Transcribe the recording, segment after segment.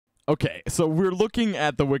Okay, so we're looking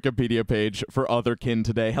at the Wikipedia page for Otherkin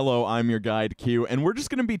today. Hello, I'm your guide Q, and we're just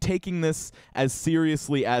going to be taking this as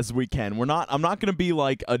seriously as we can. I'm not going to be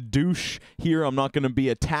like a douche here. I'm not going to be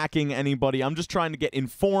attacking anybody. I'm just trying to get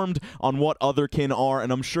informed on what Otherkin are, and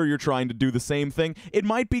I'm sure you're trying to do the same thing. It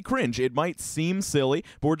might be cringe. It might seem silly,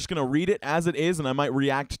 but we're just going to read it as it is, and I might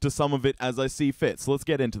react to some of it as I see fit. So let's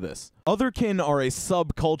get into this. Otherkin are a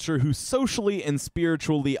subculture who socially and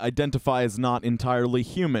spiritually identify as not entirely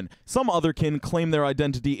human. Some Otherkin claim their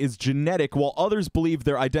identity is genetic, while others believe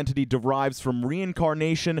their identity derives from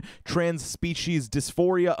reincarnation, transspecies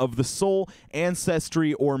dysphoria of the soul,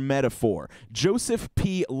 ancestry, or metaphor. Joseph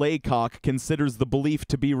P. Laycock considers the belief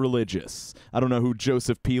to be religious. I don't know who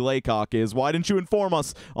Joseph P. Laycock is. Why didn't you inform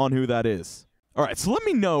us on who that is? All right, so let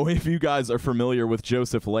me know if you guys are familiar with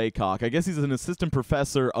Joseph Laycock. I guess he's an assistant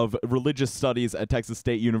professor of religious studies at Texas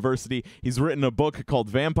State University. He's written a book called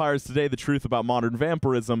Vampires Today, The Truth About Modern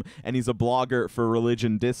Vampirism, and he's a blogger for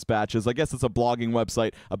Religion Dispatches. I guess it's a blogging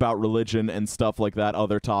website about religion and stuff like that,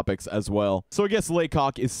 other topics as well. So I guess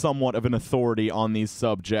Laycock is somewhat of an authority on these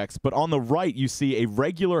subjects, but on the right you see a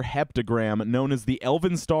regular heptagram known as the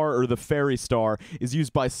Elven Star or the Fairy Star is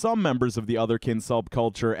used by some members of the Otherkin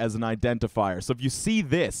subculture as an identifier. So if you see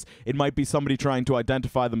this, it might be somebody trying to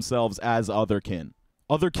identify themselves as Otherkin.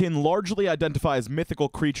 Otherkin largely identify as mythical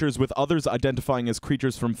creatures, with others identifying as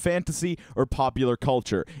creatures from fantasy or popular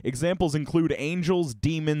culture. Examples include angels,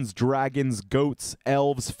 demons, dragons, goats,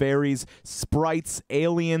 elves, fairies, sprites,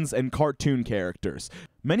 aliens, and cartoon characters.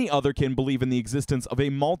 Many Otherkin believe in the existence of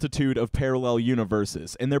a multitude of parallel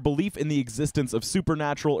universes, and their belief in the existence of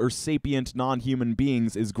supernatural or sapient non-human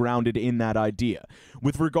beings is grounded in that idea.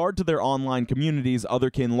 With regard to their online communities,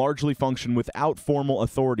 Otherkin largely function without formal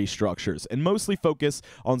authority structures, and mostly focus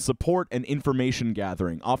on support and information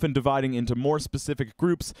gathering, often dividing into more specific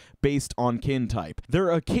groups based on kin type. There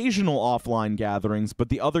are occasional offline gatherings, but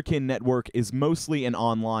the Otherkin network is mostly an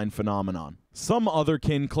online phenomenon. Some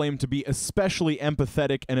Otherkin claim to be especially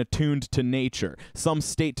empathetic and attuned to nature. Some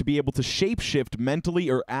state to be able to shapeshift mentally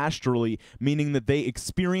or astrally, meaning that they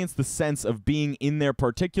experience the sense of being in their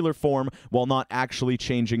particular form while not actually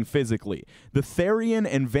changing physically. The therian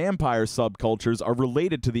and vampire subcultures are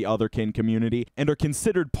related to the Otherkin community and are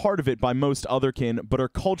considered part of it by most Otherkin, but are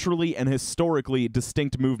culturally and historically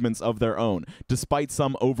distinct movements of their own, despite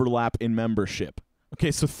some overlap in membership.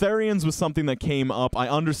 Okay, so therians was something that came up. I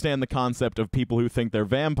understand the concept of people who think they're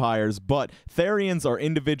vampires, but therians are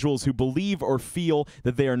individuals who believe or feel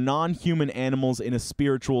that they are non-human animals in a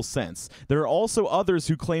spiritual sense. There are also others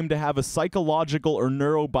who claim to have a psychological or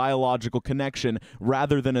neurobiological connection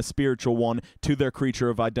rather than a spiritual one to their creature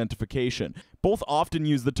of identification. Both often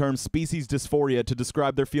use the term species dysphoria to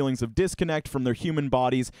describe their feelings of disconnect from their human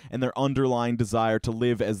bodies and their underlying desire to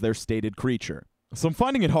live as their stated creature. So I'm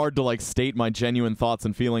finding it hard to state my genuine thoughts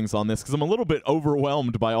and feelings on this because I'm a little bit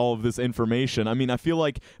overwhelmed by all of this information. I mean, I feel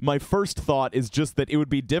like my first thought is just that it would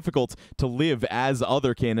be difficult to live as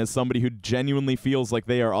Otherkin, as somebody who genuinely feels like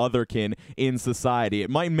they are Otherkin in society. It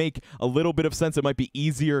might make a little bit of sense. It might be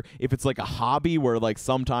easier if it's like a hobby where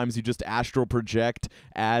sometimes you just astral project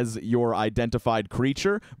as your identified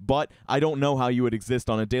creature, but I don't know how you would exist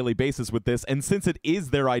on a daily basis with this. And since it is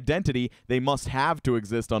their identity, they must have to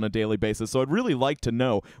exist on a daily basis. So I'd really like to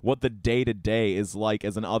know what the day-to-day is like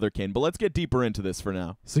as an Otherkin, but let's get deeper into this for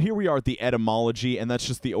now. So here we are at the etymology, and that's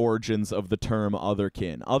just the origins of the term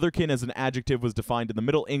Otherkin. Otherkin as an adjective was defined in the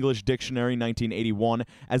Middle English Dictionary 1981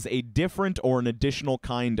 as a different or an additional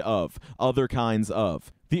kind of, other kinds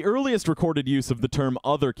of. The earliest recorded use of the term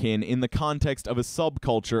Otherkin in the context of a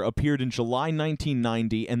subculture appeared in July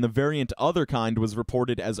 1990, and the variant otherkind was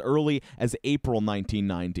reported as early as April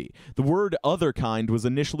 1990. The word otherkind was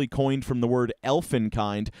initially coined from the word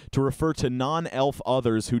elfinkind to refer to non-elf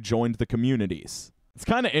others who joined the communities. It's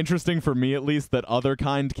kind of interesting for me, at least, that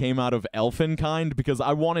otherkind came out of elfinkind because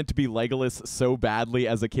I wanted to be Legolas so badly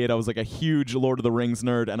as a kid. I was a huge Lord of the Rings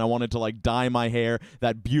nerd, and I wanted to dye my hair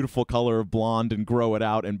that beautiful color of blonde and grow it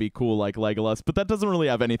out and be cool like Legolas, but that doesn't really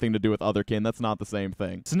have anything to do with Otherkin. That's not the same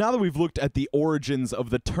thing. So now that we've looked at the origins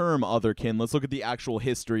of the term Otherkin, let's look at the actual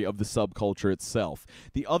history of the subculture itself.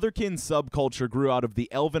 The Otherkin subculture grew out of the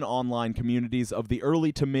elven online communities of the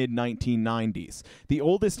early to mid 1990s. The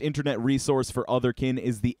oldest internet resource for Otherkin Otherkin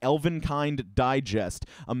is the Elfinkind Digest,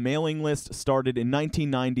 a mailing list started in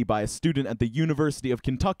 1990 by a student at the University of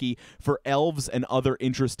Kentucky for elves and other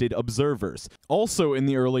interested observers. Also in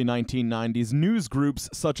the early 1990s, news groups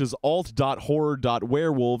such as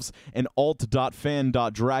alt.horror.werewolves and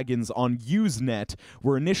alt.fan.dragons on Usenet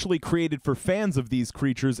were initially created for fans of these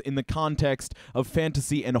creatures in the context of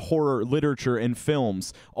fantasy and horror literature and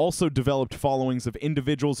films, also developed followings of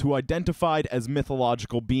individuals who identified as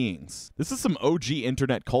mythological beings. This is some OG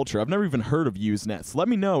internet culture. I've never even heard of Usenet, so let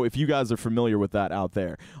me know if you guys are familiar with that out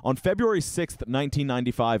there. On February 6th,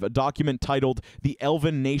 1995, a document titled The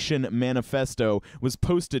Elven Nation Manifesto was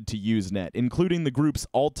posted to Usenet, including the groups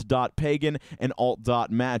alt.pagan and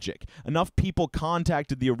alt.magic. Enough people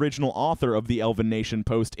contacted the original author of the Elven Nation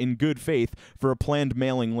post in good faith for a planned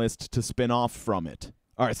mailing list to spin off from it.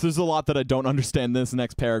 All right, so there's a lot that I don't understand in this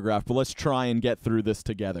next paragraph, but let's try and get through this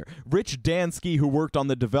together. Rich Dansky, who worked on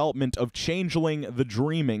the development of Changeling the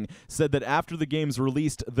Dreaming, said that after the game's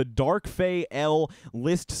released, the Dark Fae L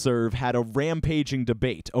listserv had a rampaging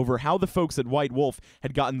debate over how the folks at White Wolf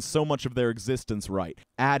had gotten so much of their existence right,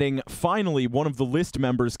 adding, finally, one of the list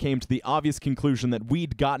members came to the obvious conclusion that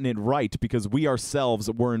we'd gotten it right because we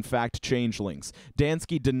ourselves were in fact changelings.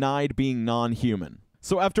 Dansky denied being non-human.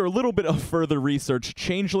 So after a little bit of further research,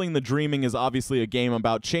 Changeling the Dreaming is obviously a game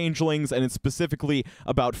about changelings, and it's specifically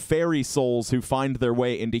about fairy souls who find their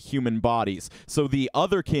way into human bodies. So the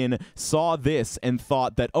Otherkin saw this and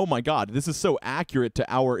thought that, oh my god, this is so accurate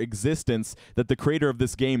to our existence that the creator of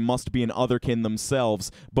this game must be an Otherkin themselves,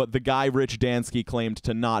 but the guy Rich Dansky claimed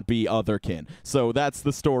to not be Otherkin. So that's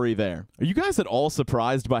the story there. Are you guys at all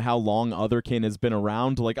surprised by how long Otherkin has been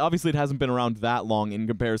around? Like, obviously it hasn't been around that long in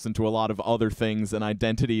comparison to a lot of other things and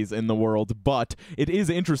identities in the world, but it is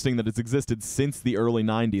interesting that it's existed since the early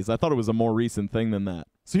 90s. I thought it was a more recent thing than that.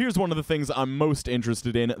 So here's one of the things I'm most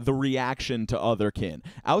interested in, the reaction to Otherkin.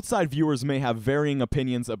 Outside viewers may have varying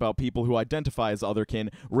opinions about people who identify as Otherkin,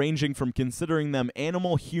 ranging from considering them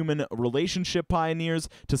animal-human relationship pioneers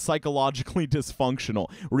to psychologically dysfunctional.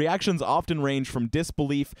 Reactions often range from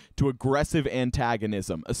disbelief to aggressive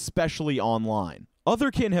antagonism, especially online.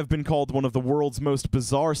 Otherkin have been called one of the world's most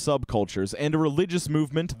bizarre subcultures, and a religious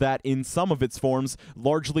movement that, in some of its forms,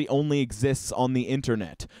 largely only exists on the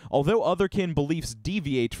internet. Although Otherkin beliefs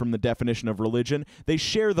deviate from the definition of religion, they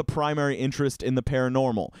share the primary interest in the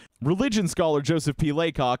paranormal. Religion scholar Joseph P.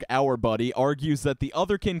 Laycock, our buddy, argues that the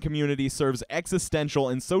Otherkin community serves existential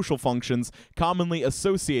and social functions commonly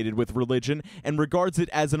associated with religion, and regards it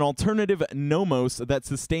as an alternative nomos that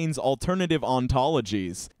sustains alternative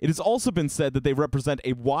ontologies. It has also been said that they represent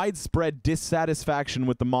a widespread dissatisfaction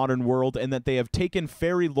with the modern world, and that they have taken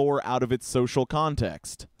fairy lore out of its social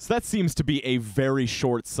context. So that seems to be a very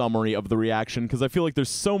short summary of the reaction, because I feel like there's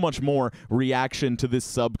so much more reaction to this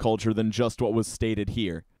subculture than just what was stated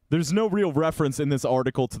here. There's no real reference in this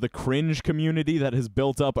article to the cringe community that has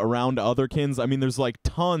built up around Otherkins. I mean, there's like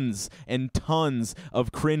tons and tons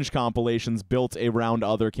of cringe compilations built around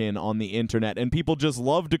Otherkin on the internet, and people just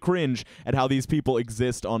love to cringe at how these people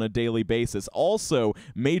exist on a daily basis. Also,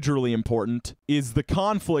 majorly important is the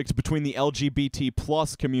conflict between the LGBT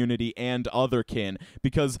plus community and Otherkin,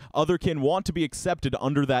 because Otherkin want to be accepted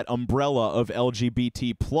under that umbrella of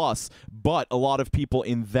LGBT plus, but a lot of people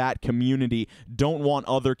in that community don't want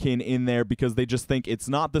Otherkin in there because they just think it's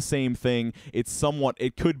not the same thing. It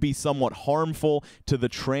could be somewhat harmful to the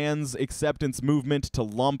trans acceptance movement to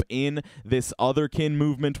lump in this Otherkin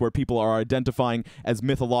movement where people are identifying as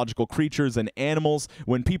mythological creatures and animals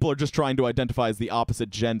when people are just trying to identify as the opposite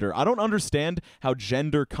gender. I don't understand how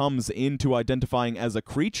gender comes into identifying as a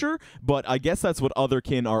creature, but I guess that's what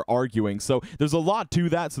Otherkin are arguing. So there's a lot to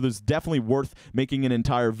that, so there's definitely worth making an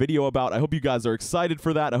entire video about. I hope you guys are excited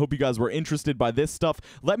for that. I hope you guys were interested by this stuff.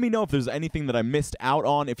 Let me know if there's anything that I missed out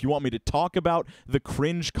on. If you want me to talk about the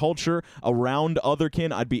cringe culture around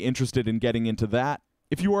Otherkin, I'd be interested in getting into that.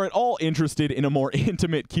 If you are at all interested in a more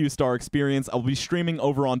intimate Cuestar experience, I'll be streaming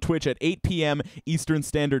over on Twitch at 8 p.m. Eastern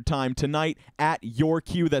Standard Time tonight at your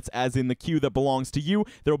queue. That's as in the queue that belongs to you.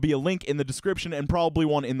 There will be a link in the description and probably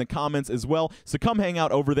one in the comments as well. So come hang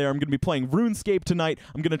out over there. I'm going to be playing RuneScape tonight.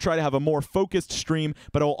 I'm going to try to have a more focused stream,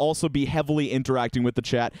 but I'll also be heavily interacting with the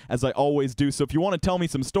chat as I always do. So if you want to tell me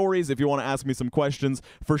some stories, if you want to ask me some questions,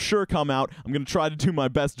 for sure come out. I'm going to try to do my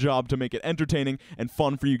best job to make it entertaining and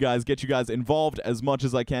fun for you guys, get you guys involved as much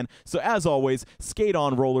as I can. So as always, skate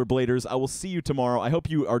on, rollerbladers. I will see you tomorrow. I hope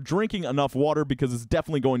you are drinking enough water because it's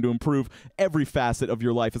definitely going to improve every facet of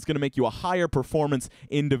your life. It's going to make you a higher performance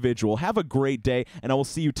individual. Have a great day, and I will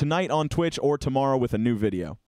see you tonight on Twitch or tomorrow with a new video.